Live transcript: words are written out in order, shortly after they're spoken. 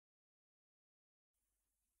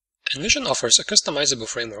Envision offers a customizable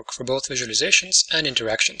framework for both visualizations and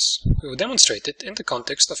interactions. We will demonstrate it in the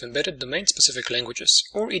context of embedded domain-specific languages,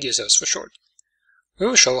 or EDSLs for short. We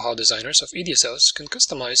will show how designers of EDSLs can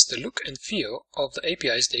customize the look and feel of the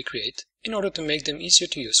APIs they create in order to make them easier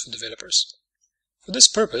to use for developers. For this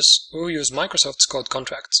purpose, we will use Microsoft's Code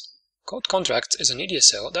Contracts. Code Contracts is an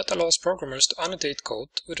EDSL that allows programmers to annotate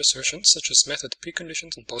code with assertions such as method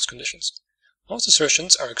preconditions and postconditions. Most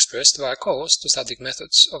assertions are expressed via calls to static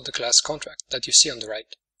methods of the class contract that you see on the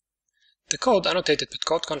right. The code annotated with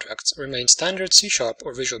Code Contracts remains standard C#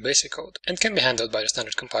 or Visual Basic code and can be handled by the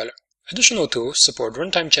standard compiler. Additional tools support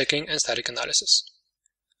runtime checking and static analysis.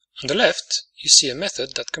 On the left, you see a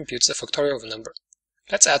method that computes the factorial of a number.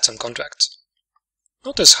 Let's add some contracts.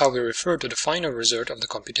 Notice how we refer to the final result of the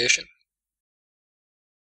computation.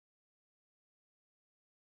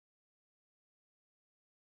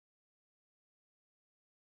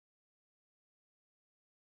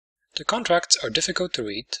 The contracts are difficult to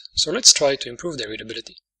read, so let's try to improve their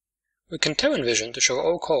readability. We can tell Envision to show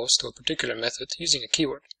all calls to a particular method using a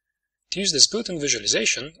keyword. To use this built-in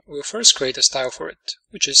visualization, we'll first create a style for it,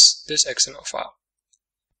 which is this XML file.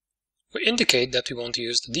 We indicate that we want to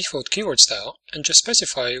use the default keyword style and just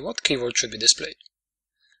specify what keyword should be displayed.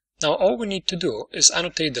 Now all we need to do is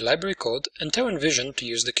annotate the library code and tell Envision to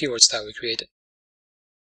use the keyword style we created.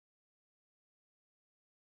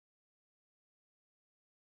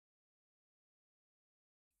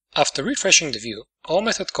 After refreshing the view, all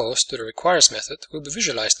method calls to the requires method will be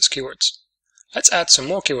visualized as keywords. Let's add some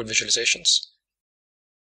more keyword visualizations.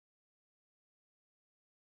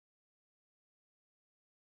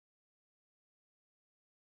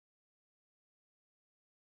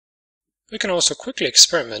 We can also quickly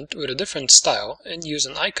experiment with a different style and use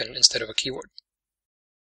an icon instead of a keyword.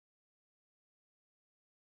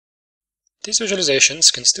 These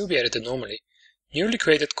visualizations can still be edited normally. Newly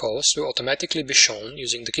created calls will automatically be shown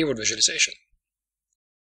using the keyword visualization.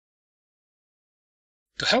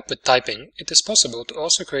 To help with typing, it is possible to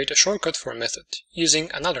also create a shortcut for a method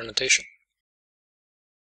using another notation.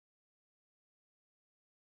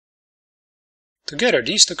 Together,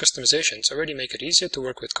 these two customizations already make it easier to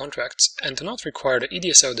work with contracts and do not require the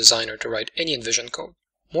EDSL designer to write any Envision code.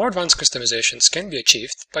 More advanced customizations can be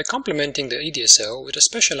achieved by complementing the EDSL with a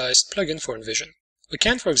specialized plugin for Envision. We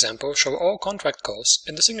can, for example, show all contract calls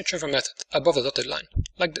in the signature of a method above the dotted line,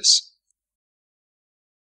 like this.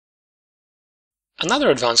 Another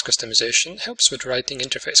advanced customization helps with writing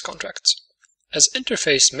interface contracts. As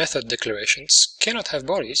interface method declarations cannot have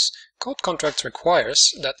bodies, Code Contracts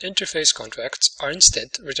requires that interface contracts are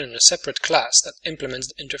instead written in a separate class that implements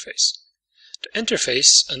the interface. The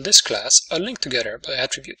interface and this class are linked together by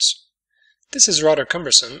attributes. This is rather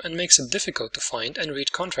cumbersome and makes it difficult to find and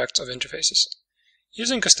read contracts of interfaces.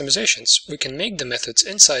 Using customizations, we can make the methods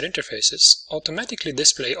inside interfaces automatically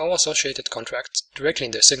display all associated contracts directly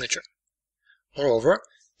in their signature. Moreover,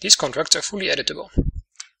 these contracts are fully editable.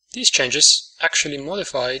 These changes actually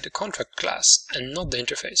modify the contract class and not the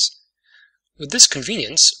interface. With this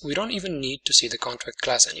convenience, we don't even need to see the contract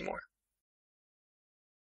class anymore.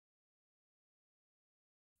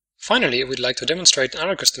 Finally, we'd like to demonstrate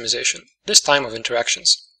another customization, this time of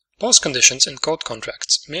interactions. Post conditions in Code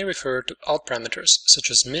Contracts may refer to alt parameters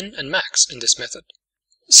such as min and max in this method.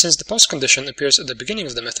 Since the post condition appears at the beginning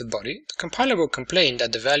of the method body, the compiler will complain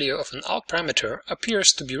that the value of an alt parameter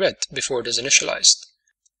appears to be read before it is initialized.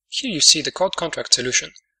 Here you see the Code Contract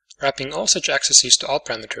solution, wrapping all such accesses to alt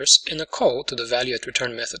parameters in a call to the value at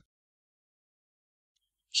return method.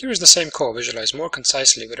 Here is the same call visualized more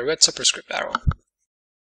concisely with a red superscript arrow.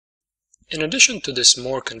 In addition to this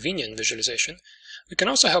more convenient visualization, we can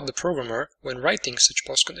also help the programmer when writing such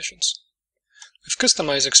post conditions. We've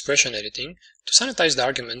customized expression editing to sanitize the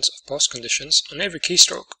arguments of post conditions on every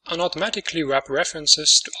keystroke and automatically wrap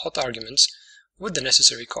references to alt arguments with the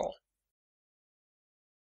necessary call.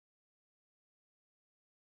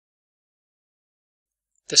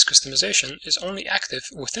 This customization is only active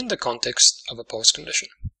within the context of a post condition.